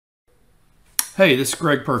Hey, this is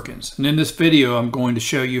Greg Perkins, and in this video I'm going to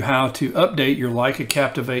show you how to update your Leica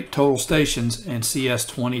Captivate total stations and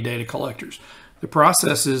CS20 data collectors. The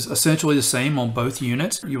process is essentially the same on both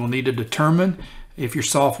units. You will need to determine if your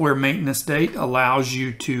software maintenance date allows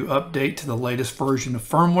you to update to the latest version of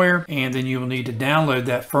firmware, and then you will need to download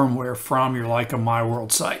that firmware from your Leica My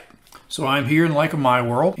World site. So I'm here in Leica My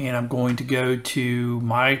World, and I'm going to go to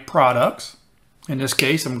My Products. In this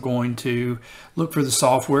case, I'm going to look for the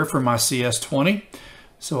software for my CS20.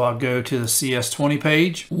 So I'll go to the CS20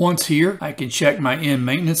 page. Once here, I can check my end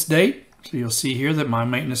maintenance date. So you'll see here that my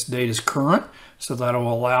maintenance date is current. So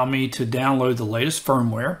that'll allow me to download the latest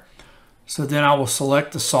firmware. So then I will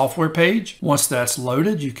select the software page. Once that's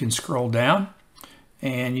loaded, you can scroll down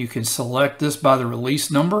and you can select this by the release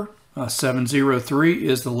number. 703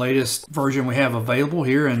 is the latest version we have available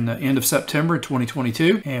here in the end of September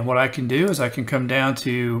 2022. And what I can do is I can come down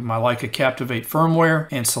to my Leica Captivate firmware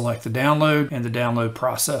and select the download, and the download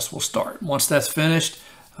process will start. Once that's finished,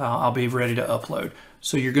 I'll be ready to upload.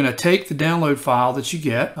 So you're going to take the download file that you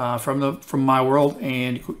get from My World,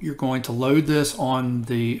 and you're going to load this on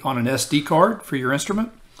an SD card for your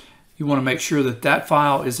instrument. You want to make sure that that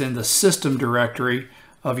file is in the system directory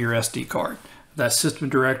of your SD card. That system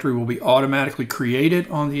directory will be automatically created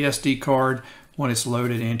on the SD card when it's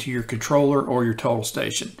loaded into your controller or your total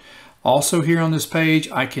station. Also here on this page,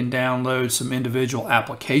 I can download some individual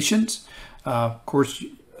applications. Of course,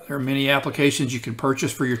 there are many applications you can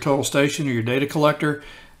purchase for your total station or your data collector,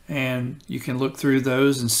 and you can look through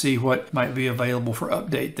those and see what might be available for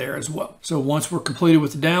update there as well. So once we're completed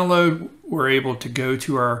with the download, we're able to go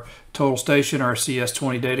to our total station, our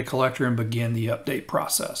CS20 data collector, and begin the update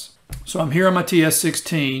process. So I'm here on my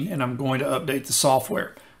TS16 and I'm going to update the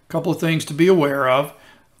software. A couple of things to be aware of.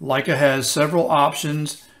 Leica has several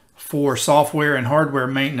options for software and hardware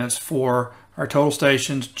maintenance for our total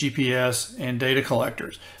stations, GPS, and data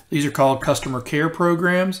collectors. These are called customer care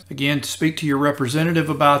programs. Again, to speak to your representative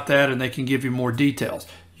about that and they can give you more details.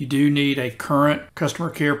 You do need a current customer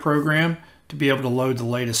care program to be able to load the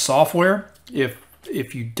latest software.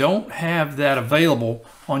 If you don't have that available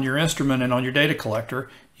on your instrument and on your data collector,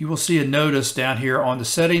 you will see a notice down here on the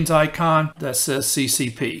settings icon that says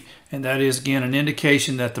CCP. And that is, again, an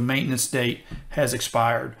indication that the maintenance date has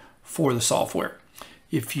expired for the software.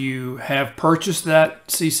 If you have purchased that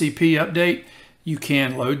CCP update, you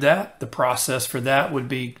can load that. The process for that would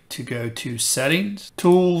be to go to Settings,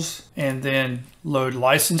 Tools, and then load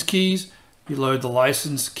license keys. You load the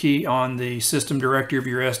license key on the system directory of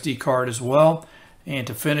your SD card as well. And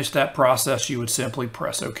to finish that process, you would simply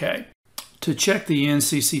press OK. To check the end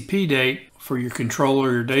CCP date for your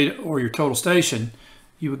controller, your data, or your total station,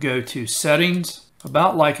 you would go to Settings,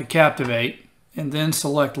 About Leica Captivate, and then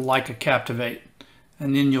select Leica Captivate.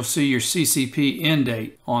 And then you'll see your CCP end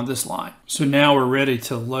date on this line. So now we're ready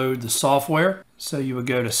to load the software. So you would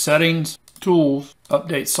go to Settings, Tools,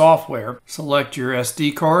 Update Software, select your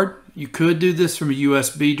SD card. You could do this from a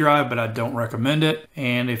USB drive, but I don't recommend it.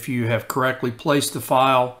 And if you have correctly placed the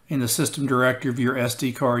file in the system directory of your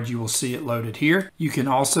SD card, you will see it loaded here. You can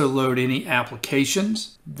also load any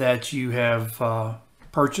applications that you have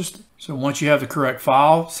purchased. So once you have the correct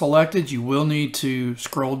file selected, you will need to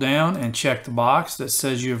scroll down and check the box that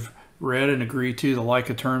says you've read and agreed to the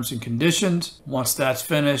Leica terms and conditions. Once that's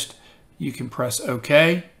finished, you can press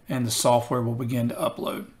OK, and the software will begin to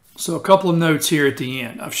upload. So a couple of notes here at the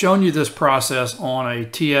end. I've shown you this process on a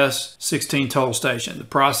TS16 total station. The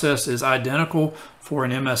process is identical for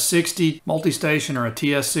an MS60 multi-station or a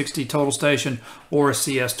TS60 total station or a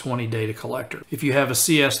CS20 data collector. If you have a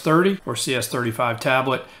CS30 or CS35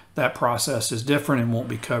 tablet, that process is different and won't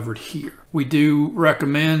be covered here. We do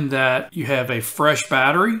recommend that you have a fresh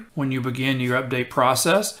battery when you begin your update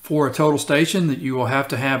process. For a total station, that you will have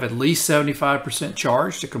to have at least 75%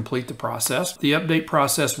 charge to complete the process. The update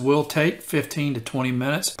process will take 15 to 20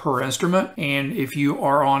 minutes per instrument, and if you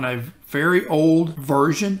are on a very old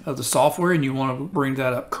version of the software and you want to bring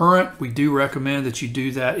that up current, we do recommend that you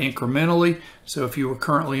do that incrementally. So if you were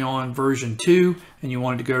currently on version 2 and you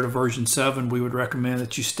wanted to go to version 7, we would recommend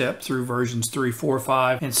that you step through versions 3, 4,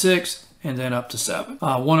 5, and 6, and then up to 7.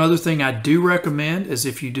 One other thing I do recommend is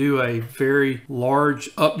if you do a very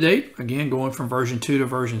large update, again going from version 2 to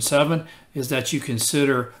version 7, is that you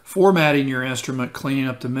consider formatting your instrument, cleaning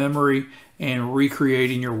up the memory, and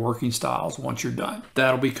recreating your working styles once you're done.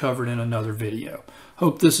 That'll be covered in another video.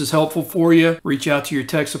 Hope this is helpful for you. Reach out to your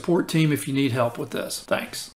tech support team if you need help with this. Thanks.